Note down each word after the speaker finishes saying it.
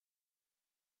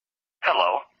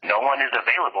Hello, no one is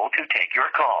available to take your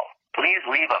call. Please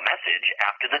leave a message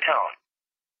after the tone.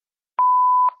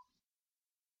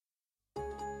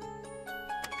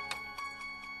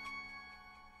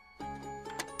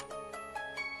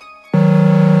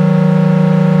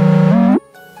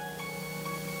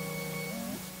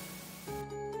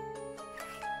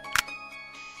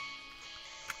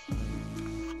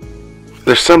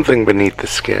 There's something beneath the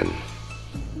skin.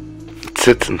 It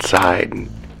sits inside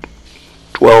and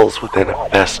dwells within a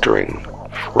festering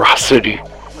ferocity.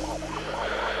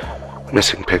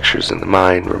 Missing pictures in the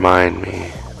mind remind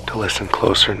me to listen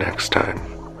closer next time.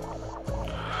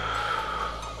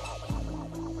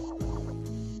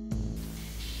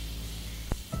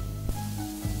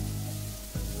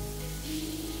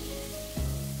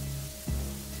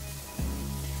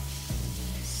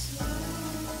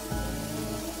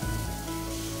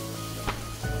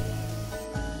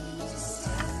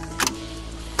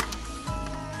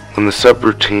 When the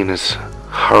subroutine is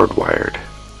hardwired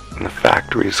and the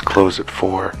factories close at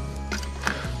 4,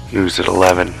 news at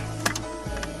 11,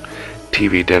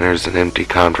 TV dinners and empty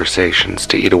conversations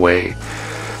to eat away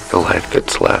the life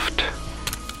that's left.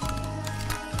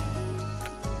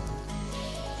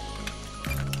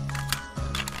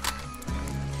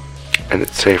 And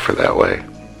it's safer that way.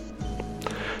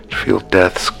 To feel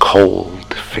death's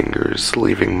cold fingers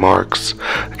leaving marks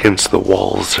against the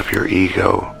walls of your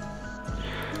ego.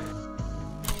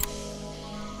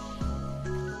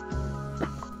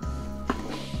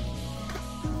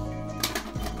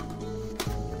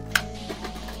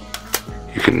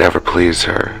 You can never please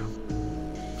her.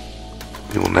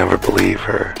 You will never believe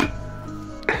her.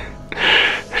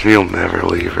 And you'll never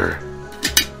leave her.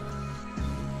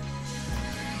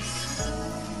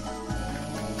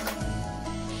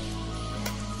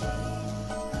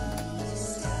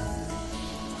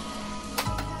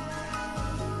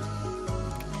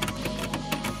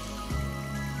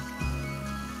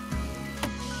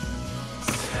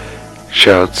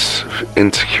 Shouts of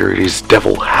insecurities,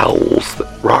 devil howls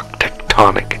that rock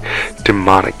tectonic,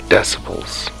 demonic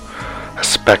decibels. A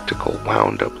spectacle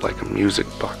wound up like a music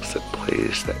box that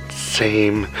plays that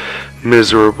same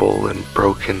miserable and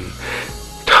broken,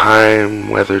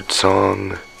 time-weathered song.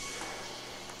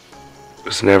 There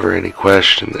was never any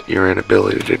question that your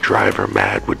inability to drive her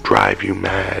mad would drive you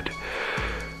mad.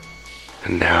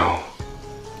 And now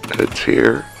that it's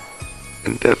here,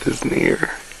 and death is near,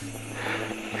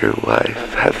 your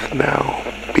life hath now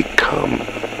become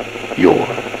your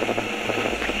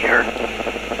fear.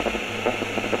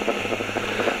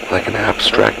 Like an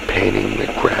abstract painting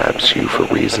that grabs you for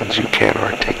reasons you can't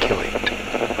articulate.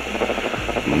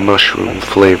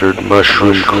 Mushroom-flavored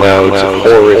mushroom clouds of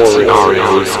horrid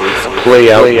scenarios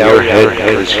play out in your head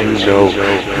as you know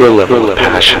your level of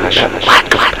passion, that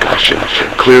lack of passion,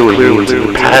 clearly means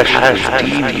your passion is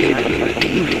deviating in a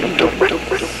deviant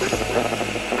direction.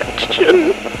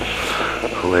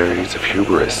 Hilarities of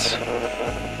hubris.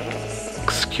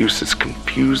 Excuses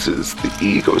confuses the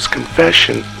ego's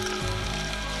confession.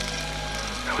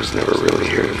 I was never really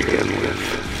here to begin with.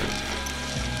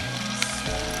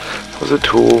 I was a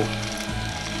tool,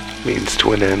 means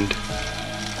to an end.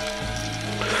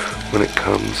 When it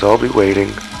comes, I'll be waiting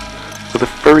with a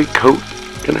furry coat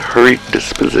and a hurried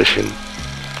disposition.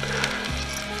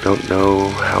 Don't know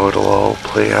how it'll all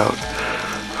play out.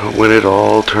 When it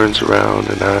all turns around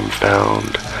and I'm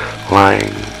found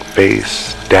lying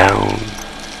face down,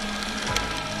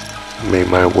 may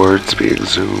my words be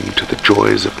exhumed to the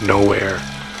joys of nowhere,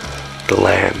 the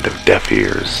land of deaf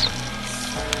ears.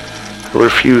 I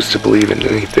refuse to believe in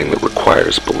anything that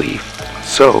requires belief.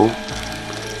 So,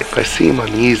 if I seem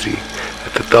uneasy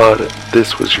at the thought that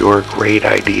this was your great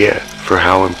idea for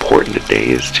how important a day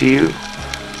is to you,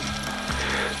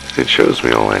 it shows me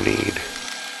all I need.